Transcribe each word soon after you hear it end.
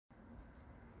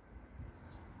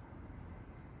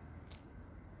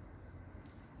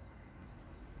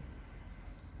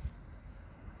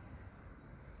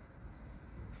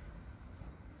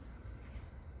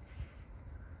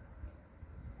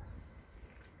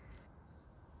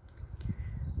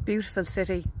Beautiful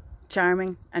city,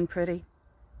 charming and pretty.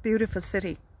 Beautiful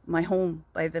city, my home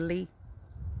by the Lee.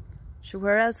 So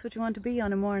where else would you want to be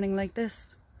on a morning like this?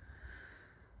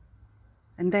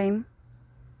 And then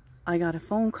I got a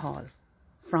phone call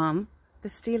from the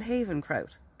Steelhaven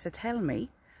crowd to tell me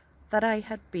that I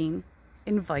had been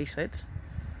invited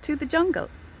to the jungle.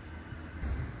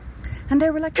 And they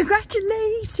were like,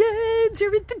 congratulations,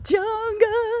 you're in the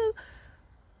jungle.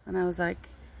 And I was like,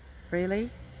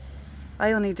 really?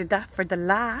 I only did that for the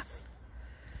laugh.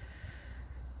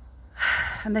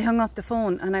 And they hung up the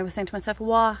phone and I was saying to myself,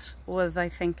 what was I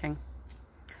thinking?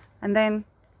 And then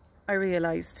I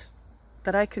realised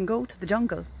that I can go to the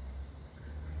jungle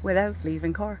without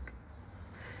leaving Cork.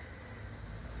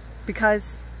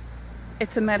 Because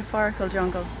it's a metaphorical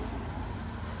jungle.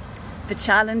 The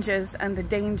challenges and the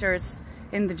dangers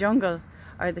in the jungle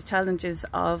are the challenges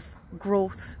of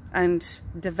growth and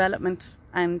development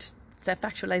and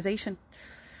self-actualization.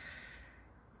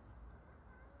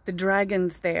 The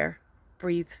dragons there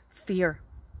breathe fear,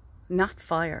 not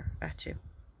fire at you.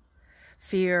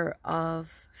 Fear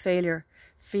of failure,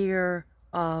 fear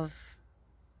of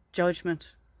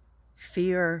judgment,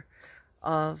 fear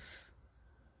of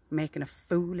making a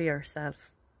fool of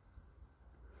yourself.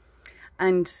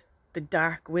 And the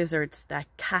dark wizards that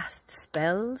cast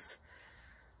spells,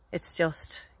 it's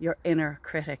just your inner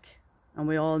critic. And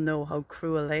we all know how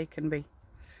cruel they can be.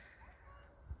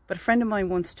 But a friend of mine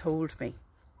once told me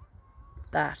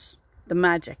that the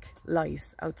magic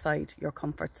lies outside your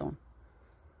comfort zone.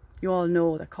 You all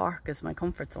know that Cork is my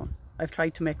comfort zone. I've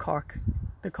tried to make Cork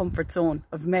the comfort zone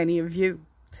of many of you.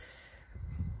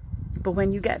 But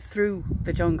when you get through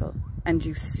the jungle and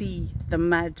you see the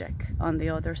magic on the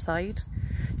other side,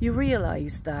 you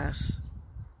realise that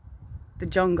the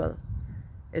jungle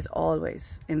is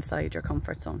always inside your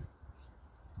comfort zone.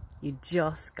 You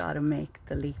just gotta make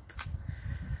the leap.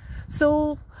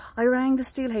 So I rang the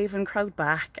Steelhaven crowd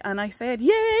back and I said,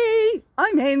 yay,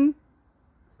 I'm in.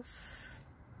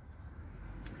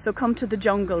 So come to the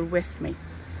jungle with me.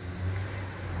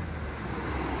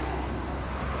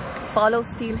 Follow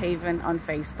Steelhaven on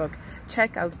Facebook,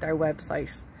 check out their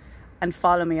website and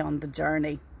follow me on the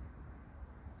journey.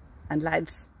 And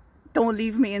lads, don't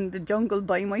leave me in the jungle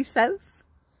by myself.